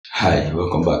Hi,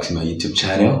 welcome back to my YouTube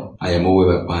channel. I am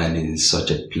Owe and it is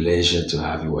such a pleasure to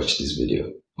have you watch this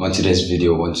video. On today's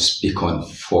video, I want to speak on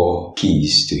 4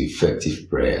 keys to effective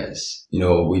prayers.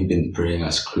 We've been praying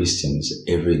as Christians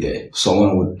every day.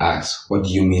 Someone would ask, what do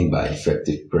you mean by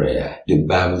effective prayer? The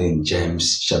Bible in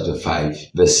James chapter 5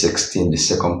 verse 16, the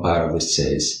second part of it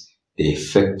says, the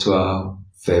effectual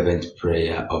fervent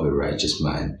prayer of a righteous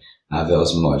man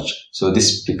avails much. So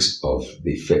this speaks of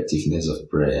the effectiveness of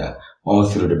prayer. All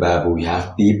through the Bible, we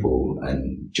have people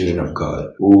and children of God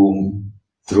who,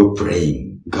 through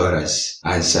praying, God has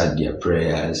answered their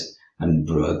prayers and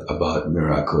brought about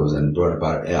miracles and brought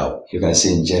about help. You can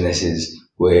see in Genesis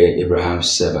where Abraham's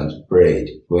servant prayed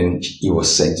when he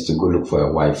was sent to go look for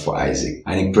a wife for Isaac.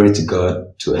 And he prayed to God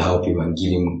to help him and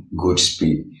give him good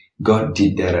speed. God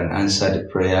did that and answered the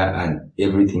prayer, and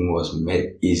everything was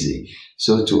made easy.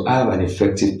 So to have an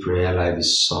effective prayer life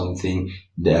is something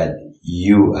that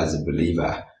you as a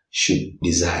believer should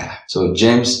desire. So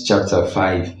James chapter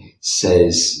 5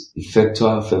 says,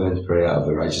 effectual fervent prayer of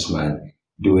a righteous man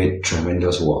doeth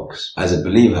tremendous works. As a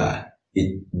believer,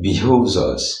 it behoves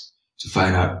us to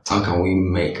find out how can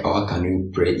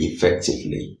we pray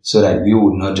effectively, so that we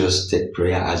would not just take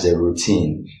prayer as a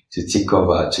routine to tick off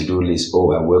our to-do list.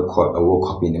 Oh, I woke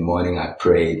up in the morning, I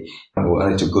prayed. I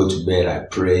wanted to go to bed, I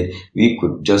prayed. We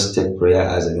could just take prayer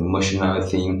as an emotional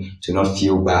thing to not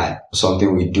feel bad,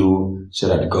 something we do so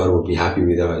that God will be happy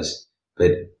with us.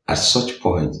 But at such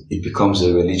point, it becomes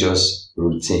a religious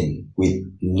routine with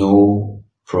no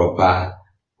proper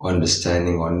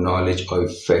understanding or knowledge or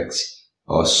effect,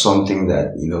 or something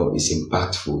that, is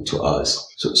impactful to us.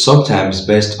 So sometimes,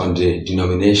 based on the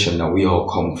denomination that we all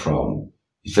come from,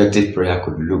 effective prayer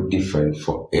could look different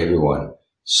for everyone.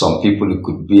 Some people, it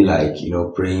could be like,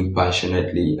 praying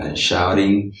passionately and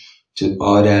shouting. To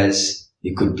others,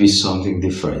 it could be something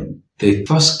different. The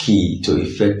first key to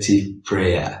effective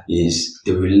prayer is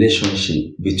the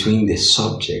relationship between the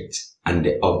subject and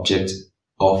the object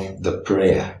of the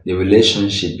prayer. The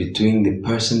relationship between the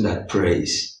person that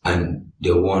prays and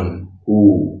the one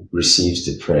who receives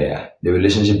the prayer. The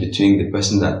relationship between the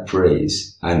person that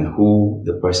prays and who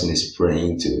the person is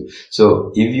praying to.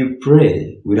 So if you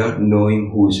pray without knowing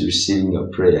who is receiving your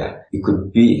prayer, it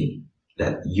could be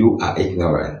that you are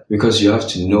ignorant, because you have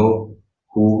to know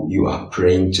who you are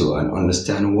praying to and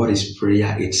understand what is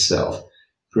prayer itself.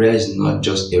 Prayer is not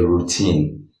just a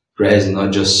routine. Prayer is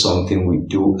not just something we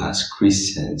do as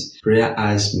Christians. Prayer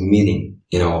has meaning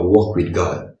in our walk with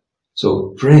God.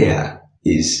 So prayer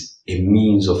is a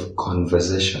means of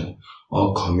conversation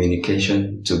or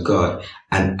communication to God.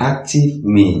 An active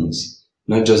means,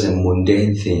 not just a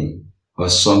mundane thing or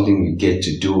something we get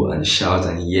to do and shout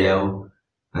and yell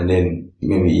and then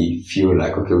maybe feel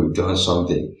like, okay, we've done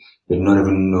something, but not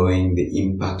even knowing the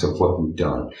impact of what we've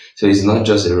done. So it's not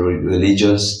just a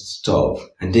religious stuff.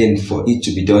 And then for it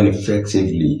to be done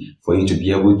effectively, for you to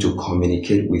be able to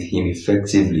communicate with Him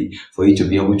effectively, for you to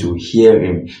be able to hear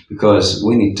Him, because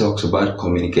when it talks about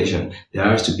communication, there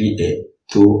has to be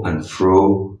a to and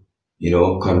fro,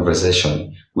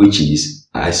 conversation, which is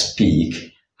I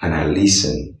speak and I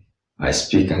listen. I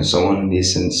speak and someone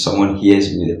listens, someone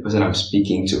hears me, the person I'm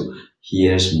speaking to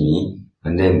hears me,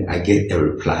 and then I get a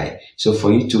reply. So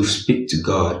for you to speak to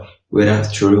God, whether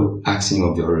through asking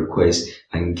of your request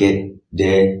and get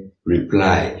their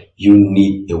reply, you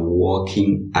need a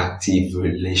working, active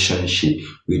relationship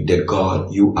with the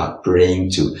God you are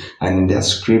praying to. And in that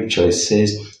scripture, it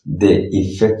says, the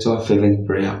effectual fervent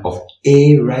prayer of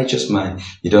a righteous man.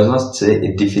 It does not say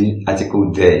a definite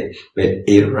article there, but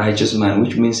a righteous man,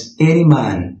 which means any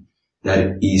man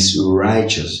that is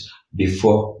righteous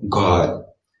before God.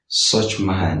 Such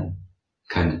man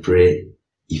can pray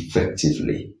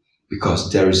effectively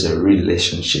because there is a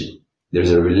relationship. There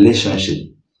is a relationship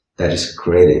that is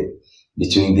created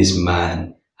between this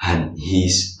man and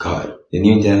his God. The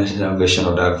New International Version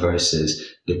of that verse says,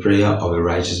 the prayer of a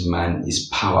righteous man is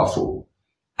powerful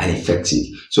and effective.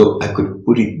 So I could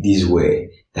put it this way,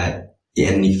 that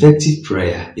an effective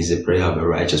prayer is a prayer of a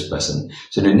righteous person.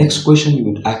 So the next question you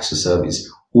would ask yourself is,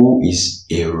 who is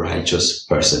a righteous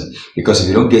person? Because if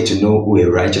you don't get to know who a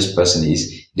righteous person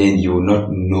is, then you will not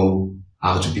know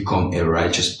how to become a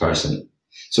righteous person.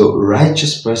 So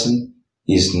righteous person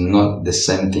is not the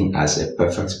same thing as a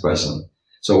perfect person.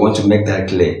 So I want to make that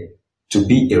clear. To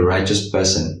be a righteous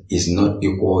person is not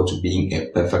equal to being a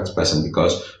perfect person,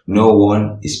 because no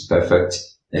one is perfect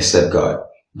except God.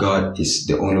 God is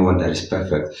the only one that is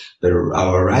perfect. But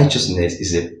our righteousness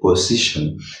is a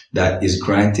position that is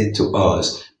granted to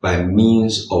us by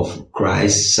means of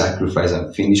Christ's sacrifice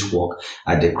and finished work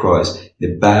at the cross.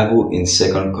 The Bible in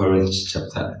 2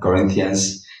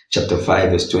 Corinthians chapter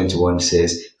 5 verse 21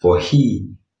 says, "For he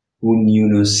who knew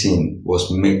no sin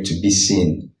was made to be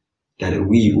sin, that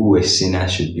we who were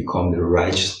sinners should become the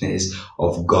righteousness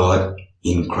of God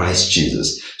in Christ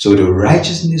Jesus." So the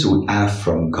righteousness we have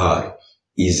from God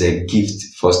is a gift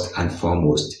first and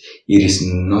foremost. It is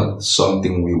not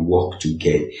something we work to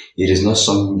get. It is not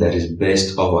something that is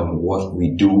based on what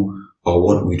we do or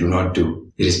what we do not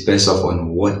do. It is based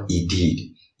on what He did.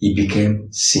 He became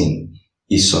sin.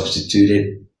 He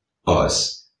substituted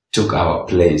us, took our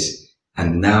place,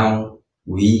 and now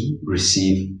we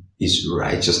receive His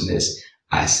righteousness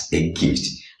as a gift.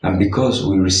 And because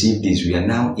we receive this, we are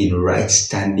now in right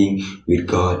standing with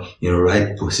God, in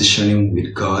right positioning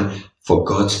with God, for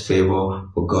God's favor,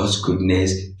 for God's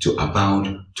goodness to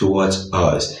abound towards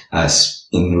us. As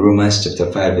in Romans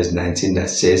chapter 5 verse 19 that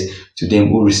says, "To them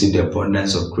who receive the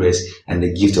abundance of grace and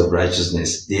the gift of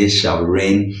righteousness, they shall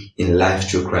reign in life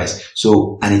through Christ."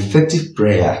 So an effective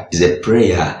prayer is a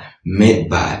prayer made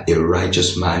by a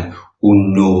righteous man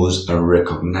who knows and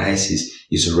recognizes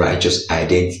his righteous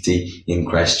identity in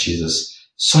Christ Jesus.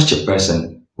 Such a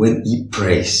person, when he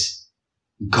prays,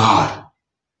 God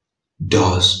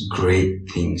does great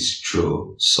things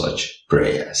through such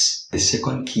prayers. The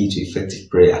second key to effective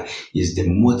prayer is the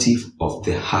motive of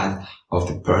the heart of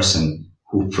the person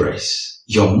who prays.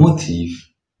 Your motive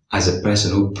as a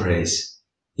person who prays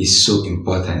is so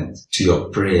important to your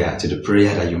prayer, to the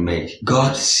prayer that you make.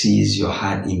 God sees your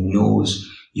heart. He knows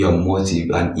your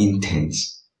motive and intent.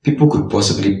 People could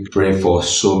possibly pray for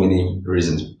so many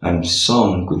reasons, and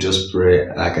some could just pray,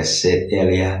 like I said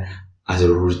earlier, as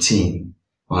a routine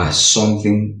or as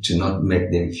something to not make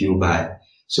them feel bad.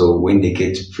 So when they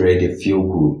get to pray, they feel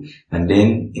good, and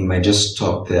then it might just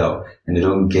stop there, and they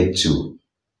don't get to,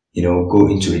 go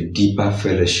into a deeper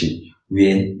fellowship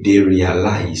where they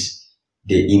realize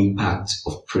the impact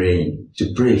of praying.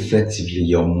 To pray effectively,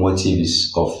 your motive is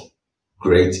of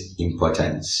great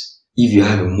importance. If you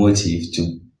have a motive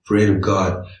to pray to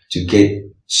God to get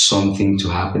something to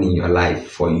happen in your life,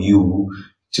 for you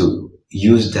to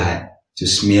use that to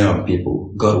smear on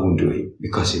people, God won't do it,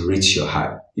 because it reaches your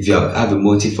heart. If you have a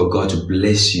motive for God to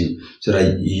bless you so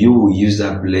that you will use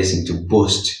that blessing to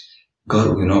boast,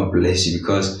 God will not bless you,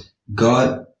 because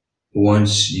God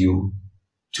wants you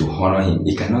to honor Him.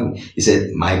 He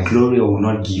said, "My glory I will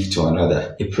not give to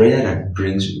another." A prayer that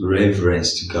brings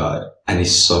reverence to God and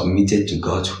is submitted to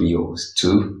God's will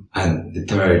too. And the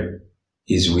third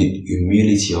is with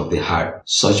humility of the heart.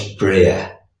 Such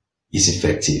prayer is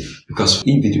effective, because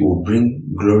if it will bring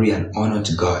glory and honor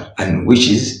to God, and which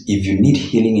is, if you need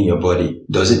healing in your body,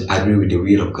 does it agree with the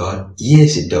will of God?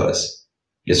 Yes, it does.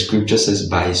 The scripture says,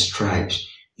 "By His stripes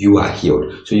you are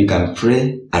healed." So you can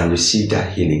pray and receive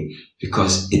that healing,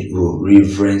 because it will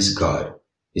reverence God.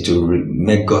 It will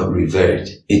make God revered.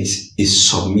 It is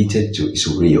submitted to His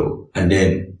will, and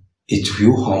then it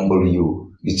will humble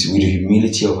you. It's with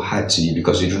humility of heart to you,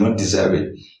 because you do not deserve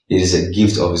it. It is a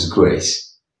gift of His grace.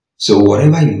 So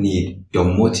whatever you need, your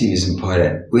motive is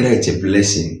important. Whether it's a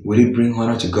blessing, will it bring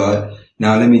honor to God?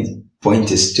 Now let me point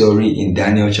a story in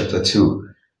Daniel chapter 2.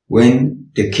 When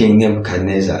the king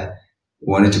Nebuchadnezzar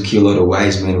wanted to kill all the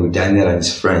wise men with Daniel and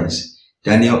his friends,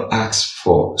 Daniel asked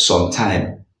for some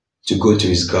time to go to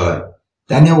his God.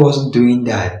 Daniel wasn't doing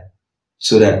that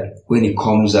so that when he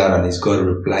comes out and his God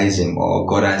replies him or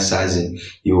God answers him,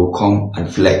 he will come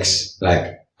and flex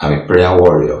like, "I'm a prayer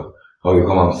warrior," or you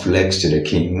come and flex to the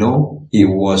king. No, it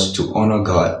was to honor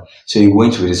God. So he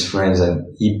went with his friends and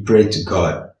he prayed to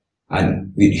God,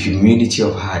 and with humility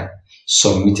of heart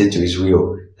submitted to His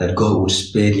will, that God would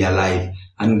spare their life,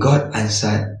 and God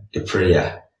answered the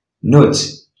prayer. Note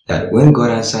that when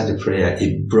God answered the prayer,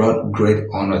 it brought great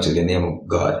honor to the name of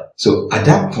God. So at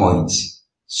that point,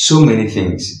 so many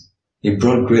things. It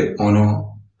brought great honor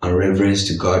and reverence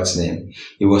to God's name.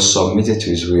 It was submitted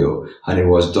to His will, and it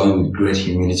was done with great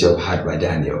humility of heart by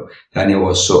Daniel. Daniel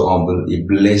was so humble. He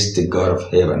blessed the God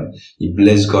of heaven. He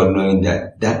blessed God, knowing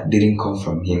that didn't come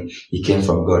from him. It came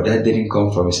from God. That didn't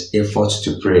come from his efforts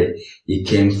to pray. It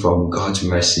came from God's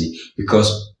mercy, because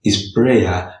his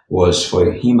prayer was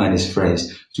for him and his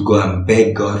friends to go and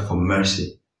beg God for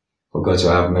mercy, for God to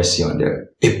have mercy on them.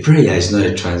 A prayer is not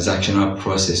a transactional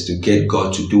process to get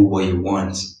God to do what He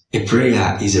wants. A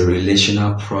prayer is a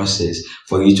relational process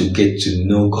for you to get to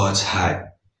know God's heart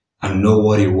and know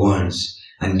what He wants,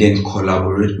 and then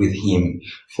collaborate with Him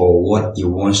for what He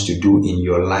wants to do in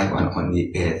your life and on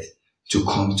the earth to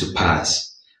come to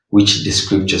pass, which the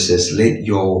scripture says, "Let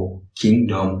your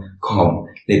kingdom come,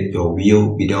 let your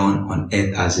will be done on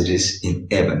earth as it is in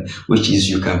heaven," which is,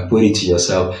 you can put it to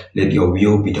yourself, let your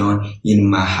will be done in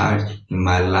my heart, in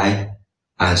my life,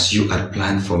 as you had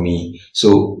planned for me.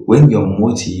 So when your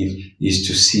motive is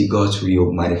to see God's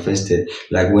will manifested,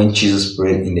 like when Jesus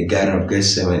prayed in the Garden of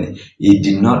Gethsemane, he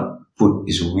did not put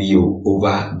his will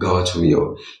over God's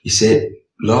will. He said,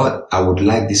 Lord, I would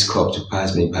like this cup to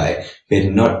pass me by, but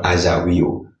not as I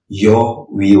will. Your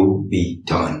will be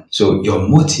done. So your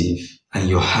motive and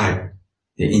your heart,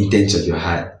 the intent of your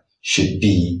heart, should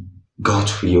be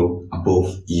God's will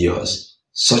above yours.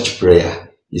 Such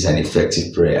prayer is an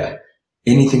effective prayer.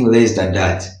 Anything less than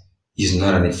that is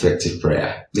not an effective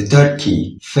prayer. The third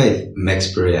key, faith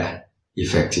makes prayer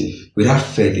effective. Without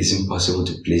faith, it's impossible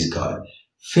to please God.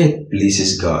 Faith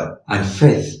pleases God, and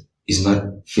faith is not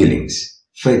feelings.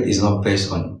 Faith is not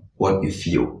based on what you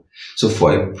feel. So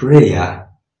for a prayer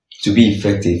to be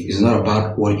effective, it's not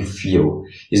about what you feel.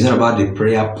 It's not about the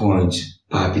prayer point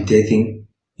palpitating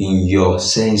in your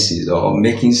senses or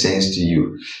making sense to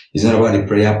you. It's not about the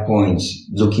prayer point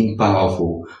looking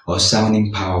powerful or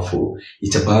sounding powerful.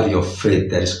 It's about your faith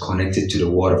that is connected to the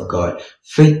Word of God.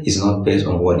 Faith is not based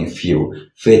on what you feel.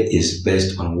 Faith is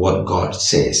based on what God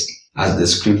says. As the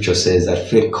scripture says, that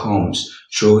faith comes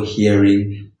through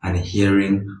hearing, and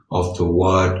hearing of the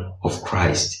Word of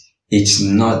Christ. It's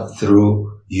not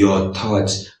through your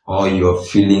thoughts or your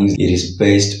feelings. It is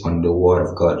based on the Word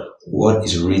of God. What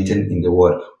is written in the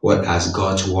Word? What has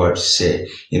God's Word said?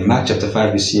 In Mark chapter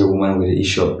 5, we see a woman with the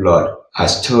issue of blood. Her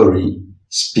story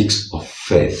speaks of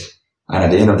faith. And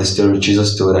at the end of the story,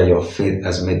 Jesus told her, your faith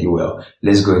has made you well.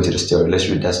 Let's go into the story. Let's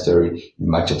read that story in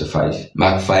Mark chapter 5.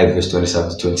 Mark 5 verse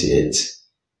 27 to 28.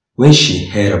 When she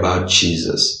heard about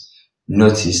Jesus,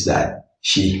 notice that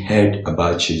she heard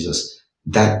about Jesus.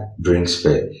 That brings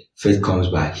faith. Faith comes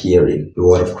by hearing the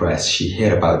Word of Christ. She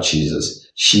heard about Jesus.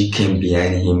 She came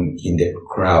behind him in the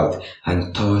crowd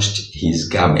and touched his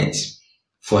garment.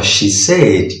 For she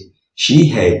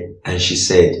heard and she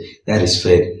said, that is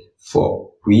faith,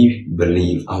 for we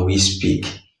believe and we speak.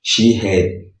 She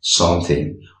heard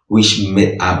something which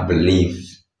made her believe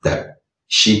that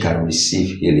she can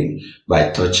receive healing by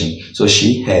touching. So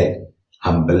she heard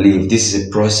and believed. This is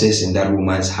a process in that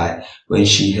woman's heart. When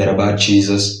she heard about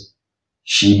Jesus,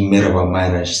 she made up her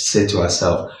mind and she said to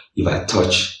herself, if I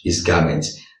touch his garment,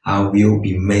 I will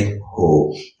be made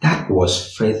whole. That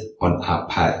was faith on her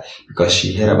part, because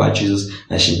she heard about Jesus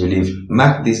and she believed.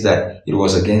 Mark this, that it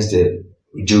was against the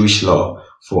Jewish law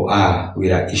for her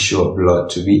with her issue of blood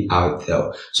to be out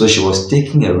there. So she was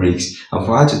taking a risk, and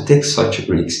for her to take such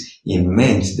a risk, it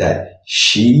meant that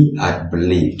she had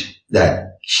believed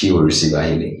that she will receive her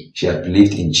healing. She had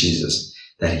believed in Jesus,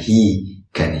 that he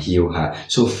can heal her.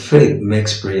 So faith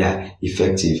makes prayer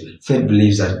effective. Faith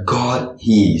believes that God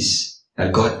is,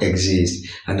 that God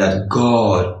exists, and that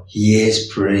God hears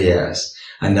prayers,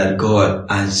 and that God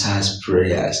answers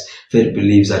prayers. Faith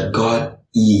believes that God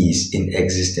is in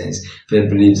existence. Faith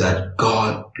believes that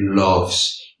God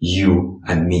loves you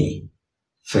and me.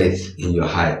 Faith in your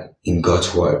heart, in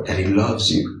God's word, that he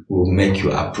loves you, will make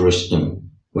you approach him.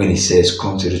 When he says,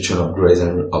 come to the throne of grace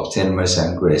and obtain mercy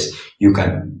and grace, you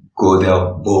can go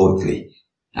there boldly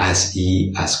as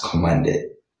he has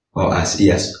commanded, or as he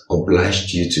has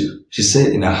obliged you to. She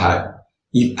said in her heart,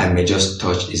 if I may just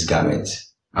touch his garment,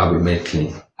 I'll be made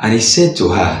clean. And he said to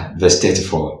her, verse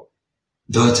 34,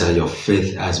 daughter, your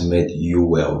faith has made you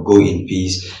well. Go in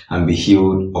peace and be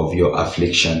healed of your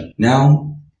affliction.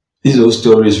 Now, this whole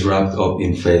story is wrapped up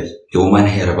in faith. A woman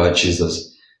heard about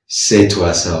Jesus, said to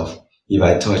herself, if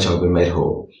I touch, I'll be made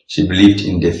whole. She believed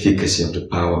in the efficacy of the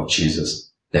power of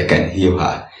Jesus that can heal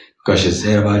her, because she's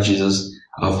heard about Jesus,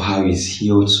 of how he's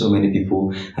healed so many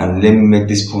people. And let me make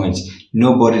this point.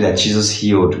 Nobody that Jesus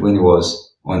healed when he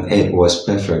was on earth was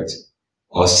perfect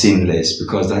or sinless,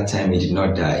 because that time he did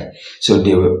not die. So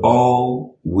they were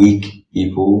all weak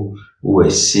people who were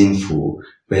sinful.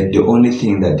 But the only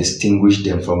thing that distinguished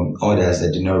them from others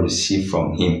that did not receive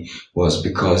from him was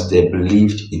because they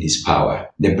believed in his power.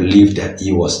 They believed that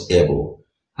he was able,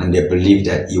 and they believed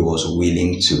that he was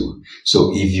willing to.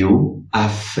 So if you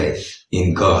have faith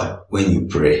in God when you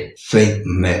pray, faith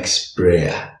makes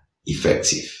prayer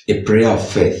effective. A prayer of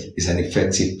faith is an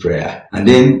effective prayer. And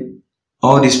then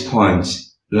all these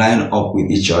points line up with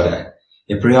each other.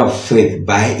 A prayer of faith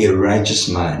by a righteous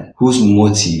man whose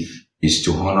motive is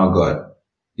to honor God,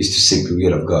 is to seek the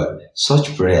will of God.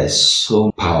 Such prayer is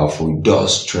so powerful. It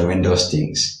does tremendous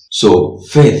things. So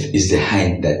faith is the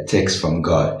hand that takes from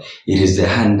God. It is the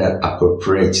hand that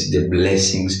appropriates the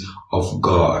blessings of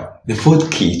God. The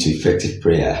fourth key to effective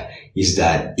prayer is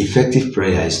that effective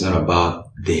prayer is not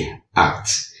about the act,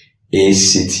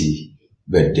 ACT,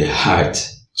 but the heart.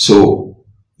 So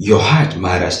your heart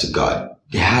matters to God.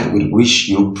 The heart with which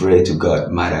you pray to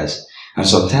God matters. And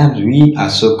sometimes we are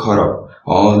so caught up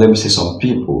or let me say some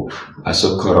people are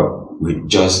so caught up with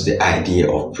just the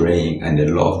idea of praying, and they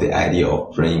love the idea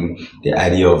of praying, the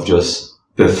idea of just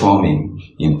performing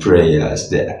in prayers,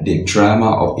 the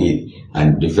drama of it,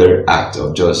 and the very act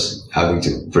of just having to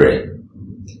pray.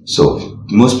 So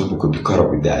most people could be caught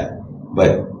up with that.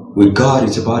 But with God,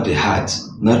 it's about the heart,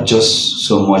 not just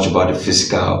so much about the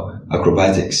physical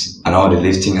acrobatics and all the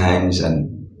lifting hands,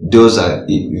 and those are,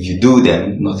 if you do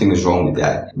them, nothing is wrong with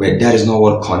that. But that is not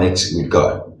what connects with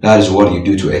God. That is what you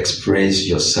do to express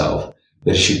yourself.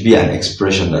 But it should be an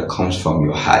expression that comes from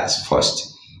your heart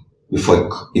first, before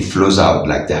it flows out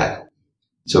like that.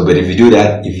 So, but if you do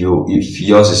that, if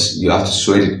yours is, you have to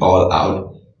sweat it all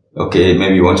out. Okay,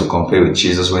 maybe you want to compare with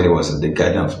Jesus when he was at the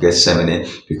Garden of Gethsemane,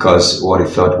 because what he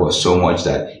felt was so much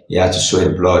that he had to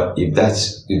sweat blood.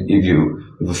 If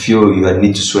you feel you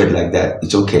need to sweat like that,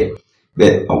 it's okay.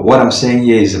 But what I'm saying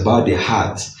here is about the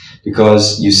heart,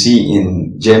 because you see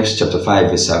in James chapter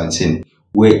 5 verse 17,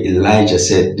 where Elijah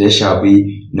said, there shall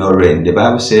be no rain. The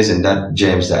Bible says in that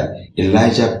James that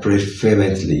Elijah prayed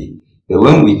fervently. But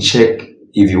when we check,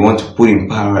 if you want to put in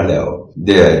parallel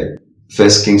the 1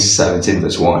 Kings 17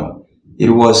 verse 1, it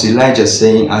was Elijah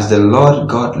saying, as the Lord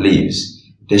God lives,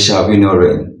 there shall be no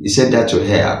rain. He said that to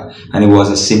Ahab, and it was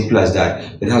as simple as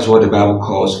that. But that's what the Bible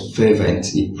calls fervent.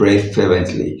 He prayed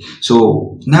fervently.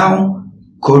 So now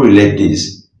correlate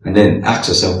this and then ask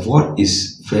yourself, what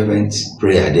is fervent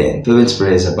prayer then? Fervent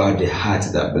prayer is about the heart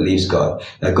that believes God,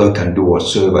 that God can do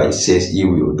whatsoever He says He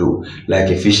will do. Like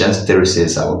Ephesians 3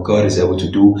 says, our God is able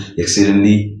to do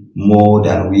exceedingly more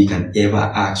than we can ever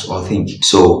ask or think.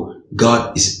 So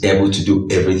God is able to do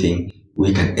everything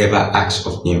we can ever ask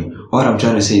of Him. What I'm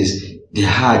trying to say is the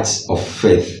heart of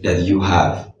faith that you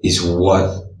have is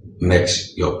what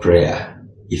makes your prayer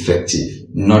effective,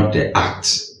 not the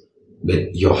act,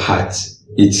 but your heart.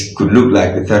 It could look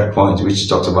like the third point, which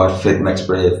talks about faith makes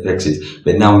prayer effective,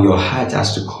 but now your heart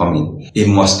has to come in. It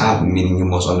must have meaning. You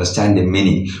must understand the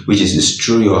meaning, which is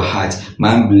through your heart.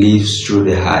 Man believes through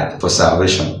the heart for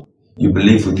salvation. You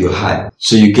believe with your heart.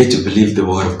 So you get to believe the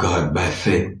word of God by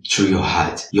faith through your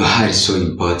heart. Your heart is so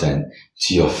important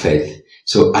to your faith.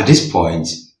 So at this point,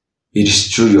 it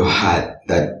is through your heart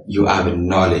that you have a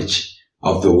knowledge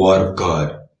of the word of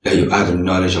God, that you have a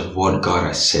knowledge of what God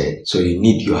has said. So you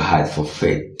need your heart for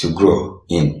faith to grow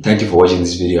in. Thank you for watching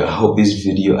this video. I hope this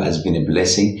video has been a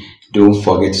blessing. Don't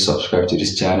forget to subscribe to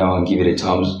this channel and give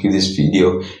this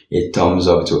video a thumbs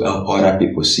up to help other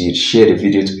people see it. Share the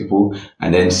video to people,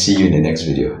 and then see you in the next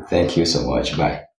video. Thank you so much. Bye.